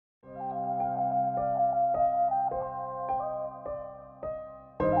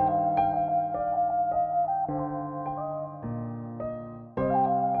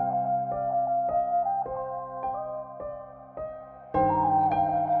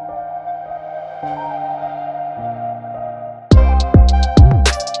Welcome,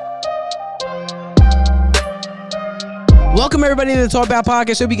 everybody, to the Talk About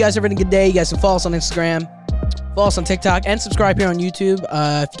Podcast. Hope you guys are having a good day. You guys can follow us on Instagram, follow us on TikTok, and subscribe here on YouTube.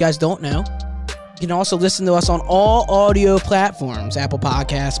 If you guys don't know, you can also listen to us on all audio platforms, Apple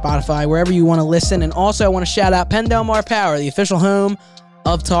Podcasts, Spotify, wherever you want to listen. And also, I want to shout out Penn Del Mar Power, the official home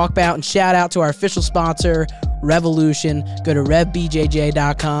of Talk About, and shout out to our official sponsor, Revolution. Go to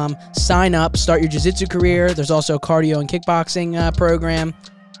revbjj.com, sign up, start your jiu-jitsu career. There's also a cardio and kickboxing program.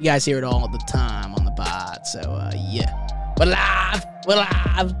 You guys hear it all the time on the pod, so yeah. We're live.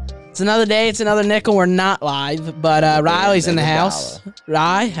 It's another day, it's another nickel. We're not live, but Riley's in the house.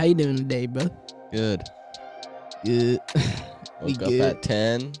 Ry, how you doing today, bro? Good. Woke up at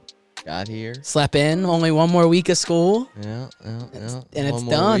 10, got here. Slept in, only one more week of school. Yeah. And it's one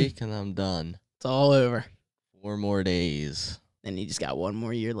more done. week and I'm done. It's all over. 4 more days. And you just got one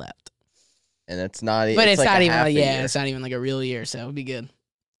more year left. And it's not even. But it's like not a even half like, a yeah, year. it's not even like a real year, so it'll be good.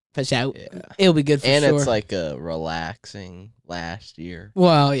 Push out. Yeah. It'll be good for and sure. it's like a relaxing last year.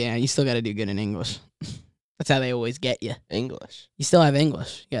 Well, yeah, you still got to do good in English. That's how they always get you. English. You still have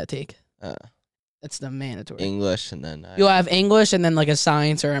English. You got to take. That's the mandatory. English and then You'll have English and then like a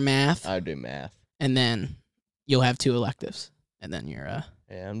science or a math. I do math. And then you'll have 2 electives. And then you're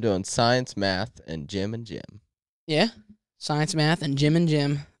Yeah, I'm doing science, math, and gym and gym. Yeah. Science, math, and gym.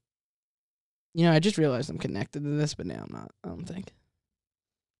 You know, I just realized I'm connected to this, but now I'm not. I don't think.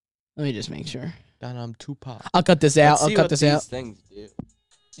 Let me just make sure. Then I'm Tupac. I'll cut this out. Let's see what these things do.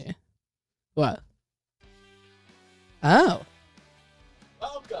 Yeah. What? Oh.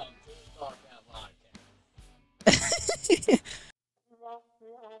 Welcome to the Talk About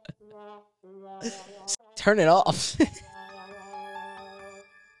Podcast. Turn it off.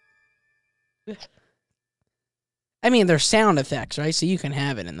 I mean, there's sound effects, right? So you can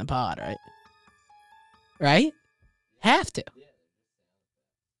have it in the pod, right? Right? Have to.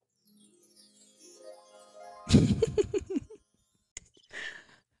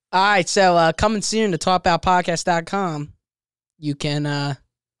 All right, so coming soon to talkaboutpodcast.com, you can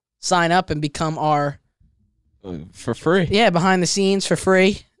sign up and become our... For free. Yeah, behind the scenes for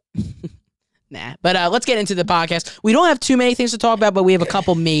free. Nah, but let's get into the podcast. We don't have too many things to talk about, but we have a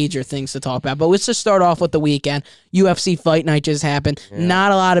couple major things to talk about. But let's just start off with the weekend. UFC Fight Night just happened. Yeah.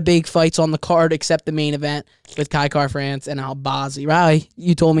 Not a lot of big fights on the card except the main event with Kai France and Albazi. Riley,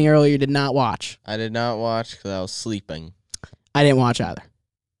 you told me earlier you did not watch. I did not watch because I was sleeping. I didn't watch either.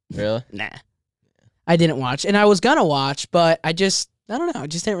 Really? Nah. I didn't watch. And I was going to watch, but I don't know. I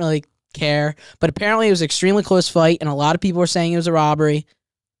just didn't really care. But apparently it was an extremely close fight, and a lot of people were saying it was a robbery.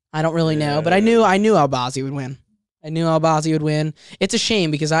 I don't really know, but I knew Albazi would win. I knew Albazi would win. It's a shame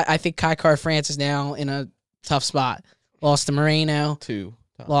because I think Kai France is now in a tough spot. Lost to Moreno.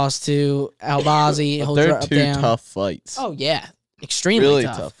 Lost to Albazi. But they're two tough fights. Oh, yeah. Extremely really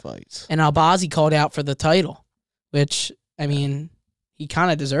tough. Tough fights. And Albazi called out for the title, which, I mean, he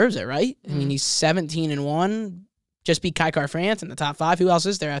kind of deserves it, right? I mean, he's 17-1. Just beat Kai France in the top 5. Who else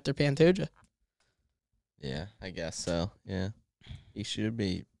is there after Pantoja? Yeah, I guess so. Yeah. He should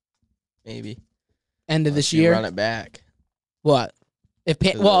be. Maybe. End of this year. Run it back. What? If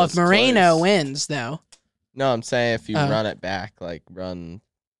Moreno wins, though. No, I'm saying if you run it back, like run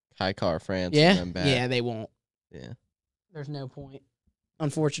Kai France and then back. Yeah, they won't. Yeah. There's no point,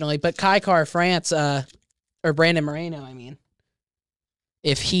 unfortunately. But Kai France, or Brandon Moreno, I mean,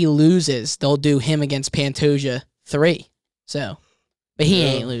 if he loses, they'll do him against Pantoja 3. So, but he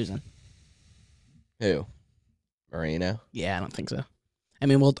ain't losing. Who? Moreno? Yeah, I don't think so. I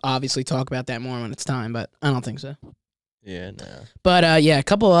mean, we'll obviously talk about that more when it's time, but I don't think so. Yeah, no. But, yeah, a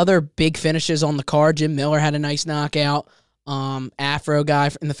couple other big finishes on the card. Jim Miller had a nice knockout. Afro guy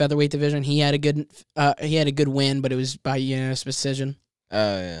in the featherweight division, he had a good win, but it was by unanimous decision.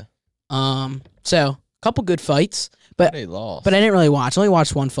 Oh, yeah. So, a couple good fights. But he lost. But I didn't really watch. I only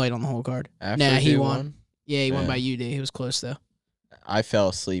watched one fight on the whole card. Afro he won. Yeah, he won by UD. He was close, though. I fell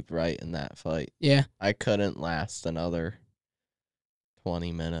asleep right in that fight. Yeah. I couldn't last another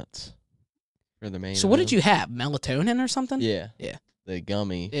 20 minutes for the main So what did you have? Melatonin or something? Yeah. Yeah. The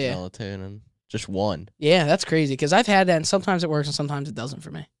gummy melatonin. Just one. Yeah, that's crazy because I've had that and sometimes it works and sometimes it doesn't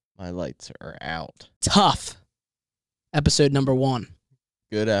for me. My lights are out. Tough. Episode number 1.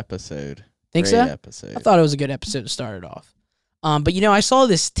 Good episode. Think Great so? Episode. I thought it was a good episode to start it off. But I saw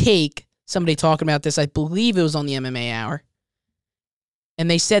this take, somebody talking about this. I believe it was on the MMA Hour. And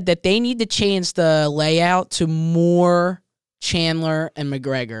they said that they need to change the layout to more Chandler and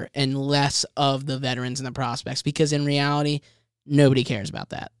McGregor and less of the veterans and the prospects because in reality, nobody cares about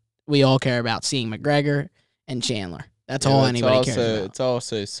that. We all care about seeing McGregor and Chandler. That's all anybody cares about. It's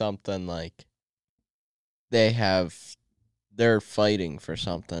also something like they're fighting for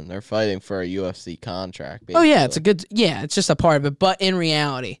something. They're fighting for a UFC contract. Oh yeah, basically. it's just a part of it. But in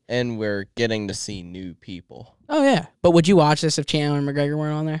reality, And we're getting to see new people. oh yeah. But would you watch this if Chandler and McGregor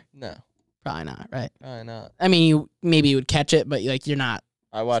weren't on there? No, Probably not, right? probably not. I mean, maybe you would catch it, but like you're not.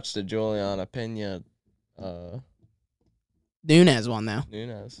 I watched the Juliana Pena, Nunes one though,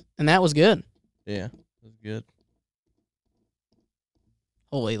 Nunes. and that was good. Yeah, it was good.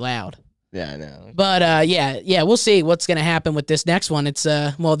 Holy loud. Yeah, I know. But yeah, we'll see what's gonna happen with this next one. It's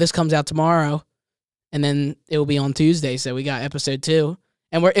this comes out tomorrow, and then it will be on Tuesday. So we got episode 2,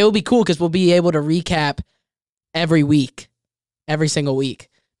 and it will be cool because we'll be able to recap every week, every single week,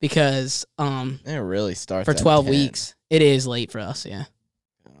 because It really starts for at 12 10. weeks. It is late for us. Yeah,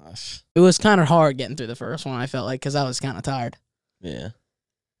 Gosh. it was kind of hard getting through the first one. I felt like because I was kind of tired. Yeah.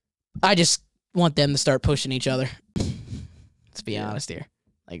 I just want them to start pushing each other. Let's be honest here.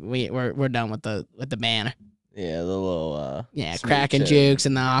 Like we're done with the banner. Yeah, the little cracking jokes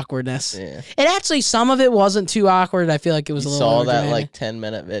and the awkwardness. Yeah. And actually, some of it wasn't too awkward. I feel like it was a little. Saw that dramatic.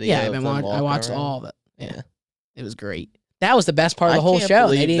 10-minute video. Yeah, I I watched all of it. Yeah, it was great. That was the best part of the I whole can't show.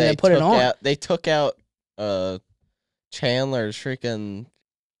 They believe didn't even put it on. They took out Chandler's freaking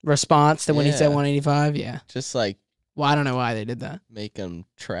Response to when he said Yeah. 185. Yeah. just like Well, I don't know why they did that. make him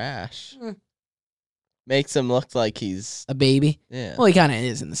trash. Mm. Makes him look like he's A baby. yeah. Well, he kind of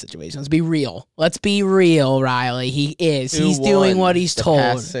is in the situation. Let's be real. Let's be real, Riley. He is. Who He's doing won what he's the told.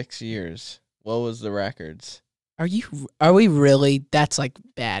 Past 6 years. What was the records? Are we really? That's like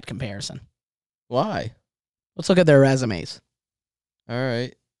bad comparison. Why? Let's look at their resumes. All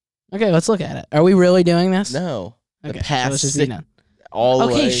right. Okay, let's look at it. Are we really doing this? No. Okay, The past let's just six- be done. All the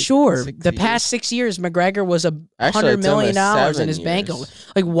Okay, way sure. 6 The years. past 6 years, McGregor was Actually, $100 it's million almost in his 7 bank. years.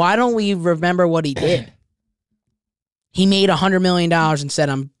 Like, why don't we remember what he did? He made $100 million and said,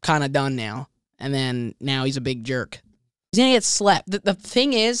 "I'm kind of done now," and then now he's a big jerk. He's gonna get slept. The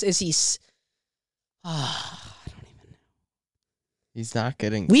thing is he's. I don't even know. He's not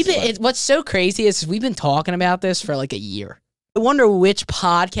getting What's so crazy is we've been talking about this for like a year. I wonder which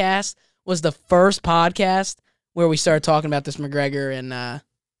podcast was the first podcast where we started talking about this McGregor and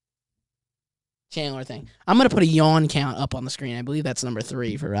Chandler thing. I'm gonna put a yawn count up on the screen. I believe that's number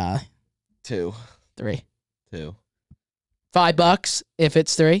 3 for 2. 3. 2. $5 if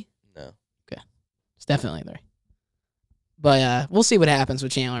it's 3. No. It's definitely 3. But we'll see what happens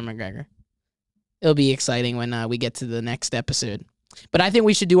with Chandler and McGregor. It'll be exciting when we get to the next episode. But I think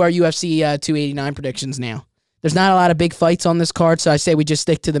we should do our UFC 289 predictions now. There's not a lot of big fights on this card, so I say we just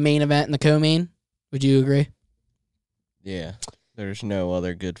stick to the main event and the co-main. Would you agree? Yeah. There's no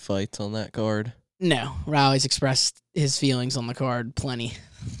other good fights on that card. No. Riley's expressed his feelings on the card plenty.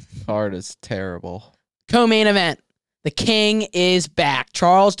 Card is terrible. Co-main event. The king is back.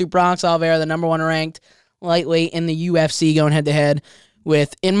 Charles do Bronx Oliveira, the number 1 ranked lightweight in the UFC, going head-to-head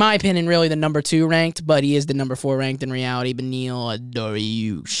with, in my opinion, really the number 2 ranked, but he is the number 4 ranked in reality, Beneil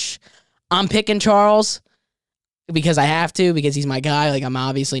Dariush. I'm picking Charles because I have to, because he's my guy. Like, I'm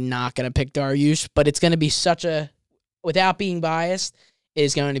obviously not going to pick Dariush, but it's going to be without being biased, it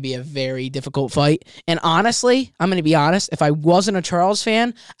is going to be a very difficult fight. And honestly, I'm going to be honest, if I wasn't a Charles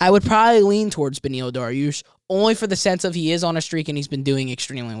fan, I would probably lean towards Beneil Dariush, only for the sense of he is on a streak and he's been doing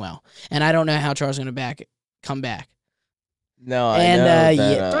extremely well. And I don't know how Charles is going to come back. No, I know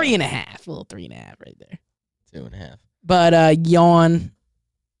that, 3.5. A little 3.5 right there. 2.5. But yawn.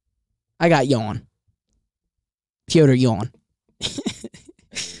 I got yawn. Piotr yawn.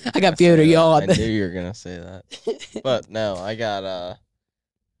 I got Piotr yawn. I knew you were gonna say that. But no, I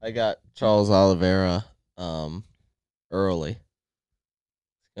got Charles Oliveira early.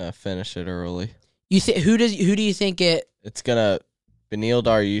 Gonna finish it early. Who do you think it? It's gonna Beneil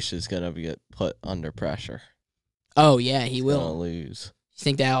Dariush is gonna get put under pressure. Oh yeah, he He's will gonna lose. You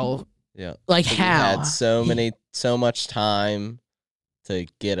think that'll Yeah. like He how? had so much time to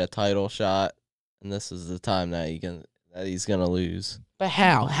get a title shot, and this is the time that he's gonna lose. But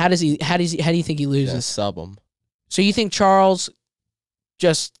how? How do you think he He's loses? gonna sub him. So you think Charles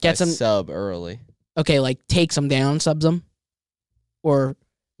just gets By him? sub early. Okay, like takes him down, subs him, or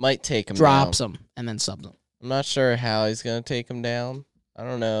Might take him drops down. him and then subs him. I'm not sure how he's gonna take him down. I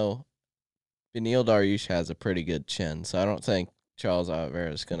don't know. Beneil Dariush has a pretty good chin, so I don't think Charles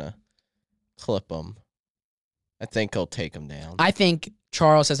Oliveira is gonna clip him. I think he'll take him down. I think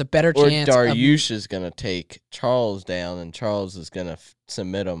Charles has a better Or chance. Dariush is gonna take Charles down, and Charles is gonna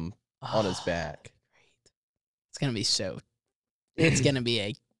submit him on his back. It's gonna be It's gonna be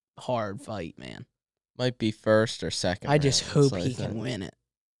a hard fight, man. Might be first or second. I just round, hope so I he can think win it.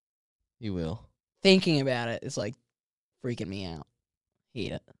 He will. Thinking about it is like freaking me out.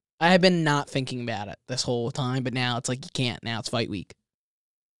 Hate it. I have been not thinking about it this whole time, but now it's like you can't. Now it's fight week.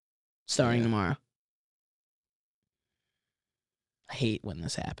 Starting tomorrow. I hate when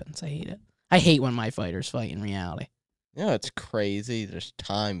this happens. I hate it. I hate when my fighters fight in reality. It's crazy. Just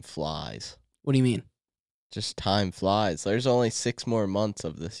time flies. What do you mean? Just time flies. There's only 6 more months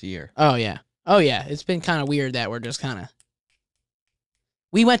of this year. Oh, yeah. Oh, yeah. It's been kind of weird that we're just kind of...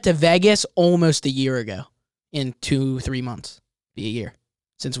 We went to Vegas almost a year ago. In 2-3 months. Be a year.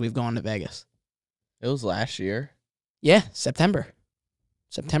 Since we've gone to Vegas. It was last year. Yeah, September.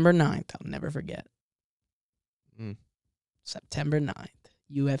 September 9th. I'll never forget. September 9th.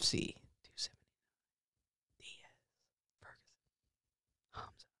 UFC 270.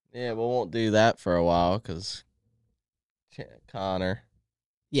 Yeah, we won't do that for a while because Connor.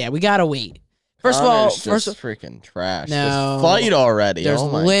 Yeah, we gotta wait. First Connor's of all, just freaking trash. No, just fight already. There's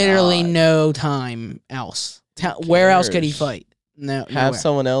literally no time else. Where else could he fight? No, have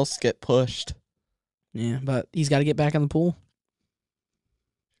someone else get pushed. Yeah, but he's got to get back in the pool.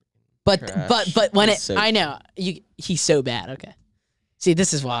 But when I know he's so bad. Okay, see,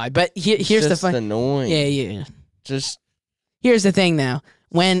 this is why. But here's the fun. Annoying. Yeah. Just here's the thing now.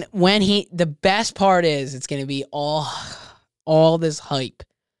 When the best part is it's gonna be all this hype,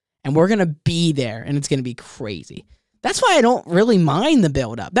 and we're gonna be there, and it's gonna be crazy. That's why I don't really mind the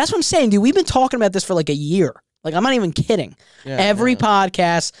build up. That's what I'm saying, dude. We've been talking about this for like a year. Like, I'm not even kidding. Yeah, every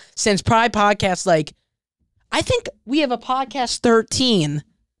podcast since Pride Podcast, like, I think we have a podcast 13. I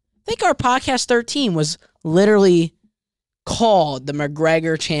think our podcast 13 was literally called the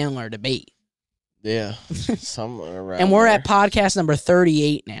McGregor-Chandler debate. Yeah, somewhere around and we're there. at podcast number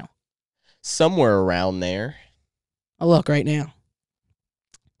 38 now. Somewhere around there. Oh, look, right now.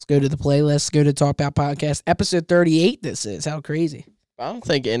 Let's go to the playlist. Go to Talk About Podcast. Episode 38 this is. How crazy. I don't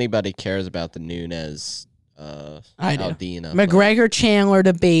think anybody cares about the Nunes I do. Aldina. McGregor-Chandler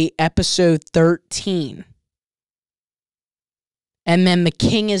debate, episode 13. And then The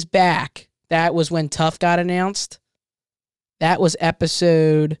King is Back. That was when Tough got announced. That was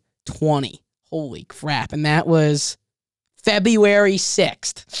episode 20. Holy crap. And that was February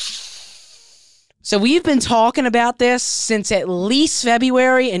 6th. So we've been talking about this since at least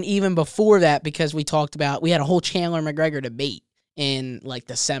February and even before that because we had a whole Chandler-McGregor debate in like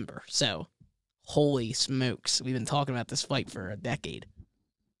December. So holy smokes. We've been talking about this fight for a decade.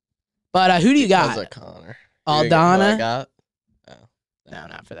 But who do you got? Because of Connor. Aldana? I got? Oh. No,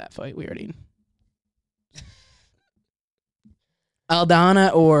 not for that fight. We already...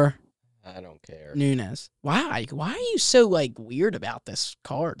 Aldana or... I don't care. Nunes. Why? Why are you so, like, weird about this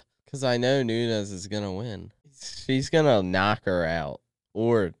card? Because I know Nunes is going to win. She's going to knock her out.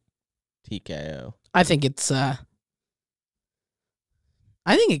 Or TKO. I think it's, I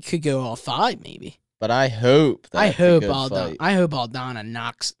think it could go all 5, maybe. But I hope Aldana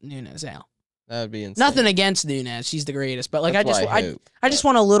knocks Nunes out. That would be insane. Nothing against Nunes. She's the greatest. But, like, I just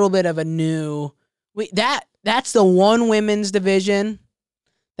want a little bit of a new... That's the one women's division.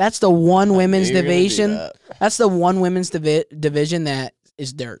 That's the one women's division. That's the one women's division that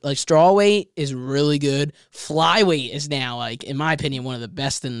is dirt. Like, strawweight is really good. Flyweight is now, like, in my opinion, one of the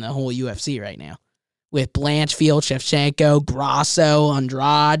best in the whole UFC right now. With Blanchfield, Shevchenko, Grasso,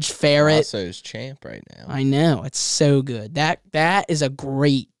 Andrade, Ferret. Grasso's champ right now. I know. It's so good. That is a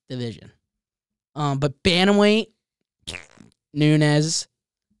great division. But bantamweight, Nunes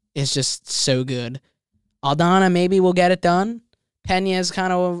is just so good. Aldana maybe will get it done. Pena is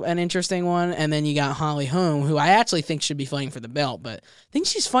kind of an interesting one. And then you got Holly Holm, who I actually think should be fighting for the belt. But I think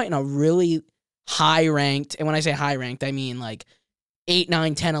she's fighting a really high-ranked, and when I say high-ranked, I mean like 8,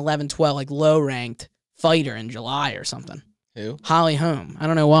 9, 10, 11, 12, like low-ranked fighter in July or something. Who? Holly Holm. I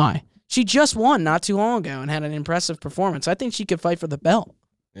don't know why. She just won not too long ago and had an impressive performance. I think she could fight for the belt.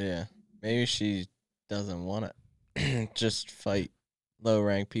 Yeah. Maybe she doesn't want it. Just fight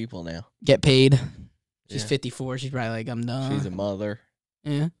low-ranked people now. Get paid. She's 54. She's probably like, I'm done. She's a mother.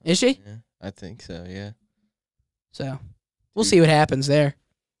 Yeah. Is she? Yeah, I think so, yeah. So, we'll see what happens there.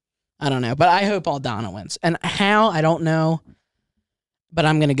 I don't know. But I hope Aldana wins. And how? I don't know. But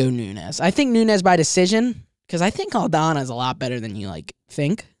I'm going to go Nunes. I think Nunes by decision, because I think Aldana is a lot better than you, like,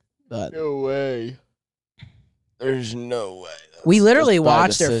 think. But no way. There's no way. We literally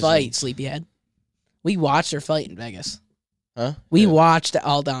watched her fight, Sleepyhead. We watched her fight in Vegas. Huh? We watched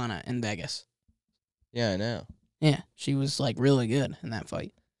Aldana in Vegas. Yeah, I know. Yeah, she was, like, really good in that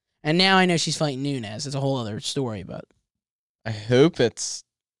fight. And now I know she's fighting Nunes. It's a whole other story, but... I hope it's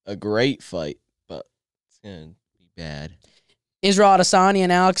a great fight, but it's going to be bad. Israel Adesanya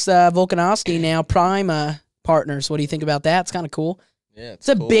and Alex Volkanovski now prime partners. What do you think about that? It's kind of cool. Yeah, It's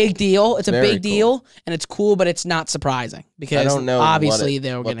a cool. big deal. It's a Very big deal, and it's cool, but it's not surprising because I don't know obviously what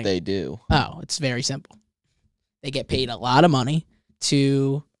they're going to. they do. Oh, it's very simple. They get paid a lot of money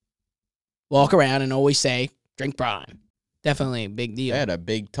to walk around and always say, "Drink Prime." Definitely a big deal. They had a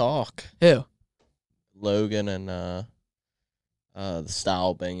big talk. Who? Logan and the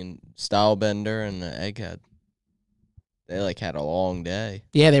Stylebender and the Egghead. They like had a long day.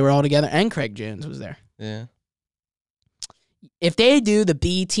 Yeah, they were all together, and Craig Jones was there. Yeah. If they do the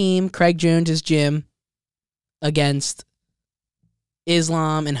B team, Craig Jones' gym against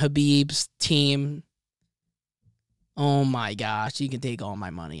Islam and Habib's team, oh my gosh, you can take all my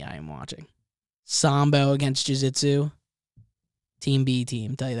money I am watching. Sambo against Jiu-Jitsu, Team B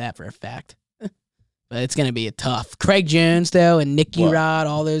team, tell you that for a fact. But it's going to be a tough. Craig Jones, though, and Nicky Rod,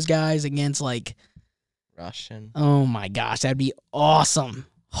 all those guys against, like... Russian. Oh my gosh, that'd be awesome.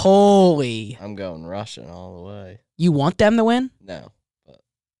 Holy. I'm going Russian all the way. You want them to win? No. But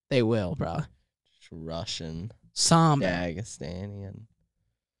they will, bro. Russian. Sambo. Dagestanian.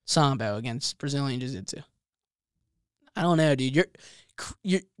 Sambo against Brazilian Jiu-Jitsu. I don't know, dude.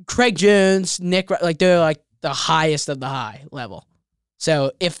 You're Craig Jones, Nick, like they're like the highest of the high level.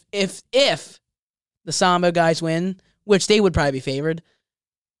 So if the Sambo guys win, which they would probably be favored,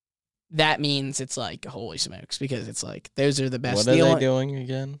 that means it's like holy smokes because it's like those are the best. What are they doing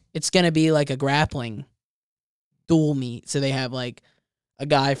again? It's gonna be like a grappling dual meet. So they have like a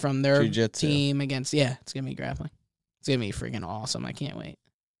guy from their Jiu-jitsu team against it's gonna be grappling. It's gonna be freaking awesome. I can't wait.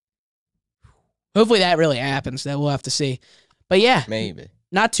 Hopefully that really happens. That we'll have to see. But yeah, maybe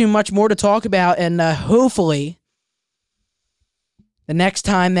not too much more to talk about, and hopefully the next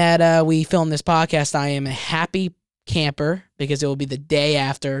time that we film this podcast, I am a happy camper because it will be the day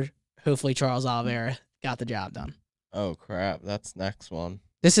after. Hopefully Charles Oliveira got the job done. Oh crap! That's next one.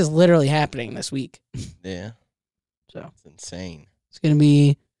 This is literally happening this week. Yeah. So it's insane. It's gonna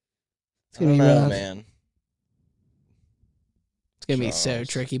be. It's gonna be rough, man. It's gonna be so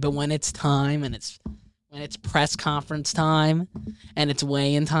tricky. But when it's time and when it's press conference time and it's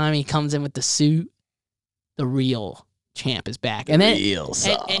weigh-in time, he comes in with the suit. The real champ is back, and then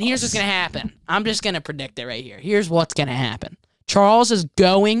and here's what's gonna happen. I'm just gonna predict it right here. Here's what's gonna happen. Charles is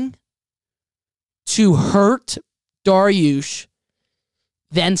going to hurt Dariush,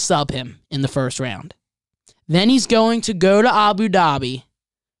 then sub him in the first round. Then he's going to go to Abu Dhabi,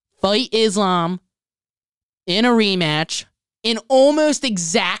 fight Islam in a rematch in almost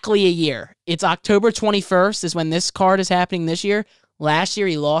exactly a year. It's October 21st is when this card is happening this year. Last year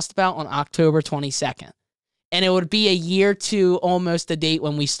he lost about on October 22nd. And it would be a year to almost the date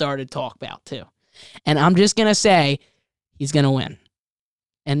when we started Talk Bout too. And I'm just going to say he's going to win.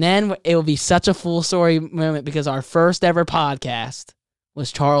 And then it will be such a full story moment because our first ever podcast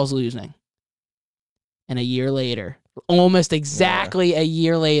was Charles losing. And a year later, almost exactly a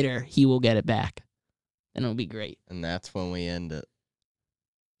year later, he will get it back. And it'll be great. And that's when we end it.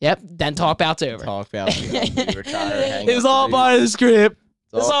 Yep. Then Talk Bout's over. Talk Bout. We retire. It was all part of the script.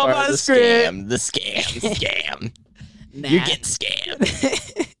 It's all part of the script. The scam. Nah. You're getting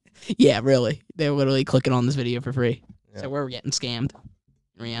scammed. Yeah, really. They're literally clicking on this video for free. Yeah. So we're getting scammed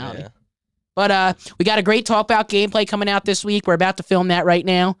in reality. Yeah. But we got a great Talk Bout gameplay coming out this week. We're about to film that right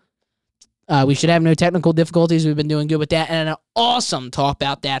now. We should have no technical difficulties. We've been doing good with that. And an awesome Talk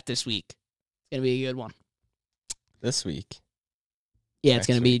Bout that this week. It's going to be a good one. This week? Yeah, it's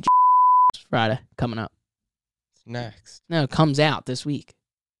going to be Friday coming up. It's next. No, it comes out this week.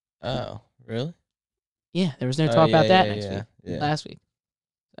 Oh, really? Yeah, there was no talk about that next week. Yeah. Last week.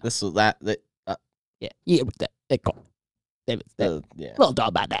 So. This was that. Yeah, We'll talk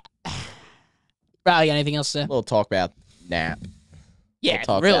about that. Riley, got anything else to say? We'll talk about nap. Yeah,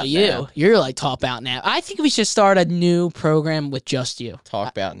 really, you're like Talk Bout Nap. I think we should start a new program with just you. Talk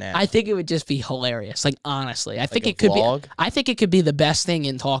about nap. I think it would just be hilarious. Like honestly, I think like it could vlog? be. I think it could be the best thing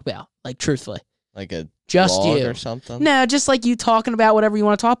in Talk Bout. Like truthfully, like a just vlog you or something. No, just like you talking about whatever you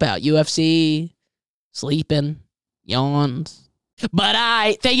want to talk about. UFC, sleeping, yawns. But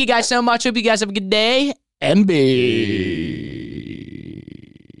thank you guys so much. Hope you guys have a good day. MB.